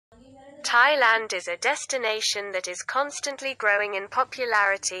Thailand is a destination that is constantly growing in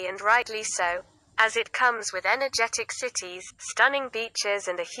popularity, and rightly so, as it comes with energetic cities, stunning beaches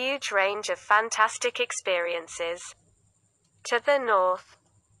and a huge range of fantastic experiences. To the north,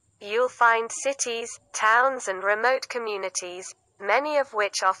 you'll find cities, towns and remote communities, many of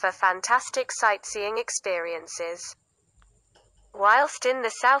which offer fantastic sightseeing experiences. Whilst in the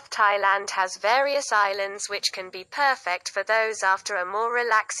south, Thailand has various islands which can be perfect for those after a more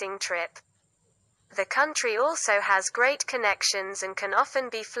relaxing trip. The country also has great connections and can often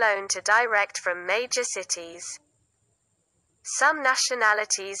be flown to direct from major cities. Some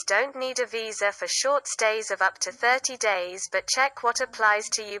nationalities don't need a visa for short stays of up to 30 days, but check what applies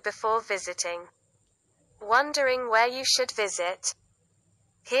to you before visiting. Wondering where you should visit?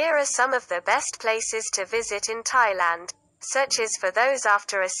 Here are some of the best places to visit in Thailand, such as for those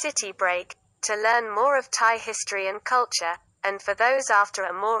after a city break, to learn more of Thai history and culture, and for those after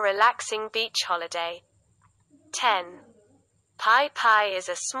a more relaxing beach holiday. 10. Pai Pai is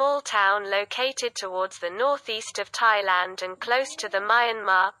a small town located towards the northeast of Thailand and close to the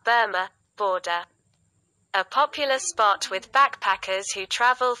Myanmar-Burma border. A popular spot with backpackers who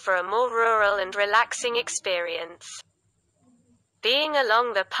travel for a more rural and relaxing experience. Being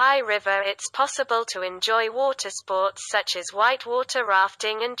along the Pai River, it's possible to enjoy water sports such as whitewater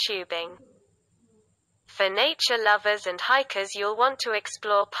rafting and tubing. For nature lovers and hikers, you'll want to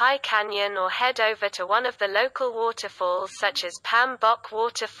explore Pai Canyon or head over to one of the local waterfalls such as Pam Bok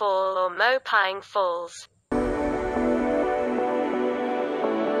Waterfall or Mo Pang Falls.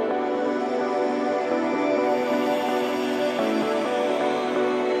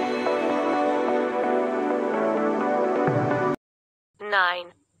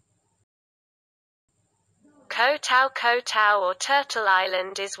 Koh Tao or Turtle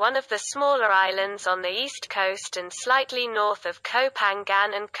Island is one of the smaller islands on the east coast and slightly north of Koh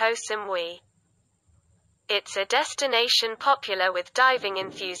Phangan and Koh Samui. It's a destination popular with diving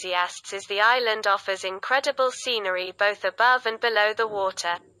enthusiasts as the island offers incredible scenery both above and below the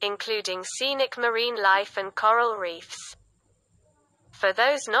water, including scenic marine life and coral reefs. For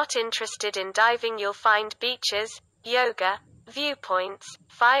those not interested in diving, you'll find beaches, yoga, viewpoints,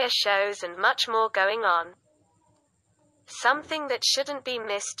 fire shows and much more going on. Something that shouldn't be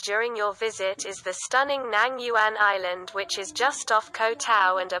missed during your visit is the stunning Nang Yuan Island, which is just off Koh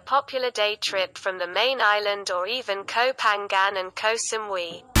Tao and a popular day trip from the main island or even Koh Phangan and Koh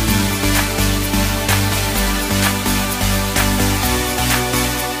Samui.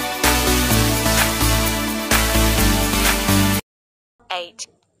 8.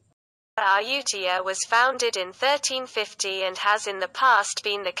 Ayutthaya was founded in 1350 and has in the past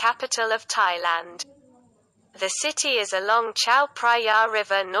been the capital of Thailand. The city is along Chao Phraya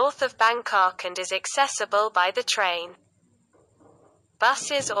River north of Bangkok and is accessible by the train,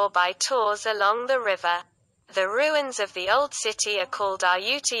 buses or by tours along the river. The ruins of the old city are called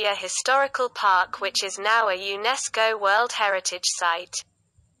Ayutthaya Historical Park, which is now a UNESCO World Heritage Site.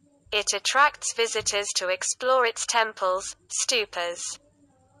 It attracts visitors to explore its temples, stupas,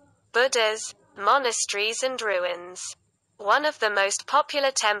 Buddhas, monasteries and ruins. One of the most popular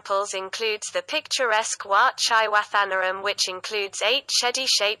temples includes the picturesque Wat Chai Wathanaram, which includes 8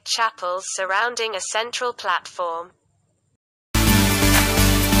 chedi-shaped chapels surrounding a central platform.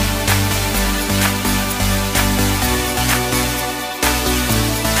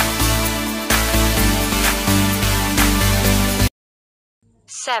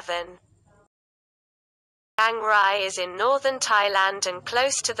 Chiang Rai is in northern Thailand and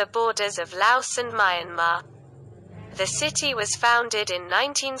close to the borders of Laos and Myanmar. The city was founded in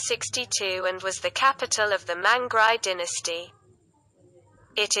 1962 and was the capital of the Mangrai dynasty.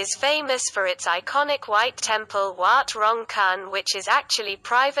 It is famous for its iconic white temple Wat Rong Kun, which is actually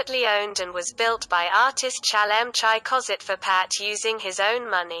privately owned and was built by artist Chalem Chai Kositphapat using his own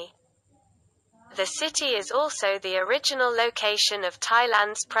money. The city is also the original location of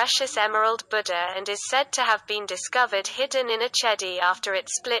Thailand's precious emerald Buddha and is said to have been discovered hidden in a chedi after it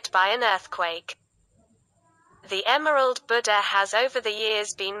split by an earthquake. The Emerald Buddha has over the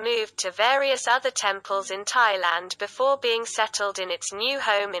years been moved to various other temples in Thailand before being settled in its new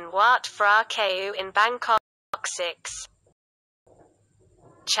home in Wat Phra Kaew in Bangkok. 6.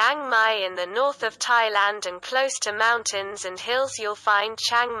 Chiang Mai. In the north of Thailand and close to mountains and hills, you'll find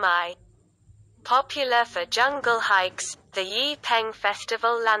Chiang Mai. Popular for jungle hikes, the Yi Peng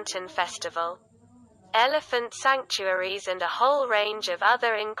Festival, Lantern Festival, elephant sanctuaries and a whole range of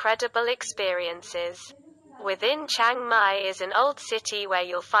other incredible experiences. Within Chiang Mai is an old city where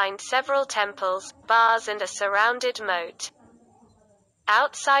you'll find several temples, bars and a surrounded moat.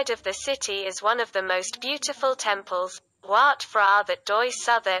 Outside of the city is one of the most beautiful temples, Wat Phra That Doi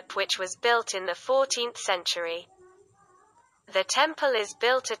Suthep, which was built in the 14th century. The temple is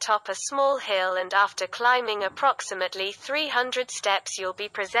built atop a small hill, and after climbing approximately 300 steps you'll be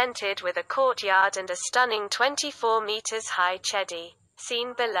presented with a courtyard and a stunning 24 meters high chedi,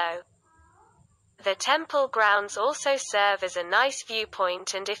 seen below. The temple grounds also serve as a nice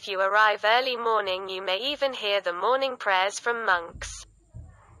viewpoint, and if you arrive early morning you may even hear the morning prayers from monks.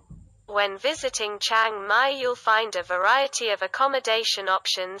 When visiting Chiang Mai you'll find a variety of accommodation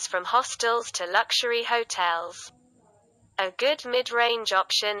options from hostels to luxury hotels. A good mid-range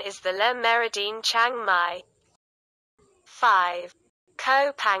option is the Le Méridien Chiang Mai. 5.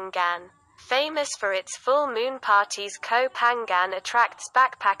 Koh Phangan. Famous for its full moon parties, Koh Phangan attracts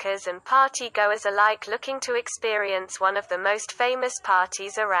backpackers and party-goers alike looking to experience one of the most famous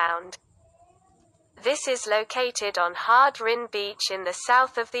parties around. This is located on Hard Rin Beach in the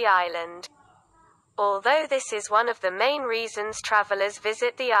south of the island. Although this is one of the main reasons travelers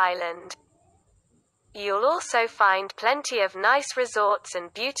visit the island. You'll also find plenty of nice resorts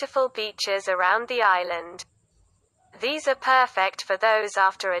and beautiful beaches around the island. These are perfect for those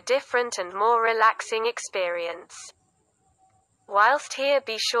after a different and more relaxing experience. Whilst here,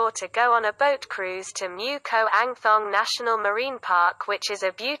 be sure to go on a boat cruise to Mu Ko Ang Thong National Marine Park, which is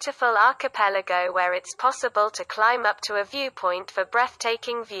a beautiful archipelago where it's possible to climb up to a viewpoint for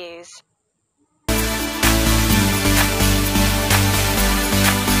breathtaking views.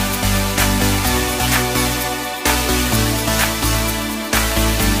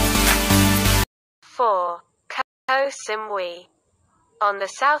 Koh Samui. On the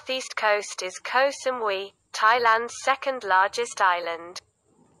southeast coast is Koh Samui, Thailand's second largest island.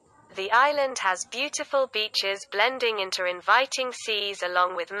 The island has beautiful beaches blending into inviting seas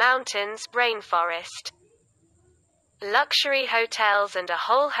along with mountains, rainforest, luxury hotels and a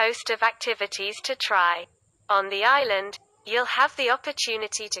whole host of activities to try. On the island, you'll have the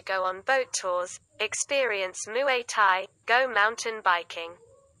opportunity to go on boat tours, experience Muay Thai, go mountain biking,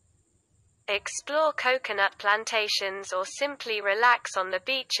 explore coconut plantations, or simply relax on the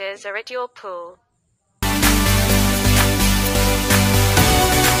beaches or at your pool.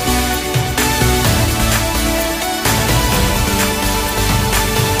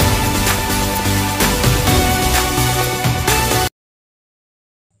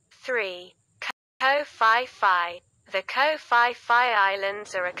 Koh Phi Phi. The Koh Phi Phi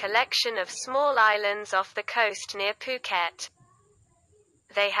Islands are a collection of small islands off the coast near Phuket.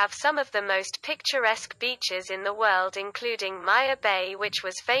 They have some of the most picturesque beaches in the world, including Maya Bay, which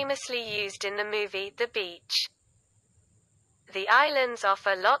was famously used in the movie The Beach. The islands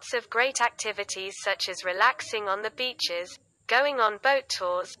offer lots of great activities such as relaxing on the beaches, going on boat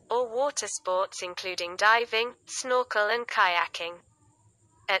tours, or water sports including diving, snorkel and kayaking.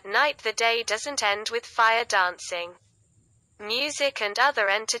 At night the day doesn't end with fire dancing, music and other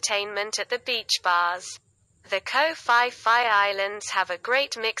entertainment at the beach bars. The Koh Phi Phi Islands have a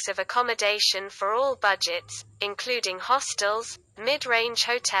great mix of accommodation for all budgets, including hostels, mid-range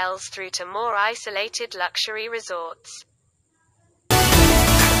hotels through to more isolated luxury resorts.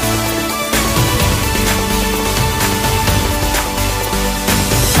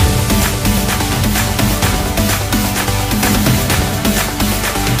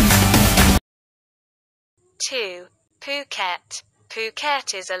 Phuket.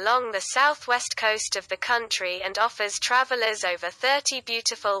 Phuket is along the southwest coast of the country and offers travelers over 30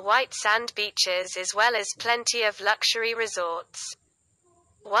 beautiful white sand beaches as well as plenty of luxury resorts.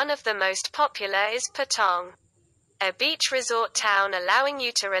 One of the most popular is Patong, a beach resort town allowing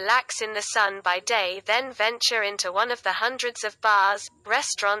you to relax in the sun by day, then venture into one of the hundreds of bars,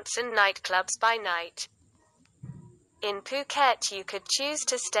 restaurants and nightclubs by night. In Phuket you could choose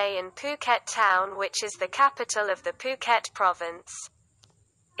to stay in Phuket town, which is the capital of the Phuket province.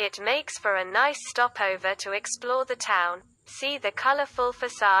 It makes for a nice stopover to explore the town, see the colorful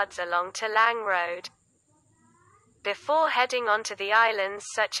facades along Talang Road, before heading on to the islands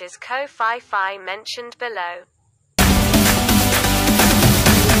such as Koh Phi Phi mentioned below.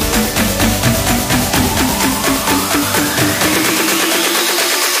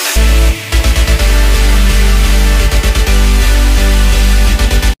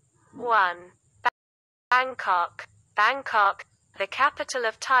 Bangkok, the capital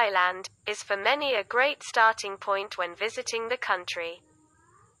of Thailand, is for many a great starting point when visiting the country.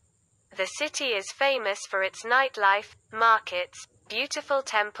 The city is famous for its nightlife, markets, beautiful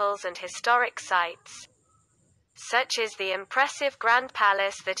temples and historic sites, such as the impressive Grand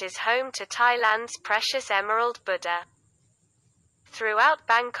Palace that is home to Thailand's precious Emerald Buddha. Throughout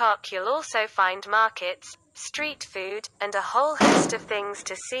Bangkok you'll also find markets, street food, and a whole host of things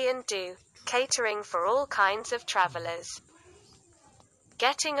to see and do, catering for all kinds of travelers.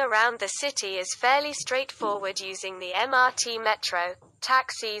 Getting around the city is fairly straightforward using the MRT metro,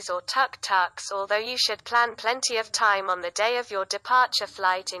 taxis or tuk-tuks, although you should plan plenty of time on the day of your departure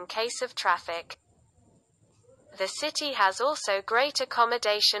flight in case of traffic. The city has also great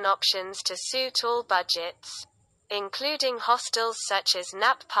accommodation options to suit all budgets, including hostels such as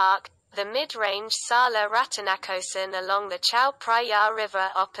Nap Park, the mid-range Sala Ratanakosin along the Chao Phraya River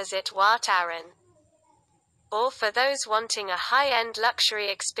opposite Wat Arun. Or for those wanting a high-end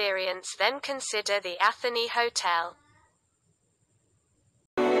luxury experience, then consider the Atheny Hotel.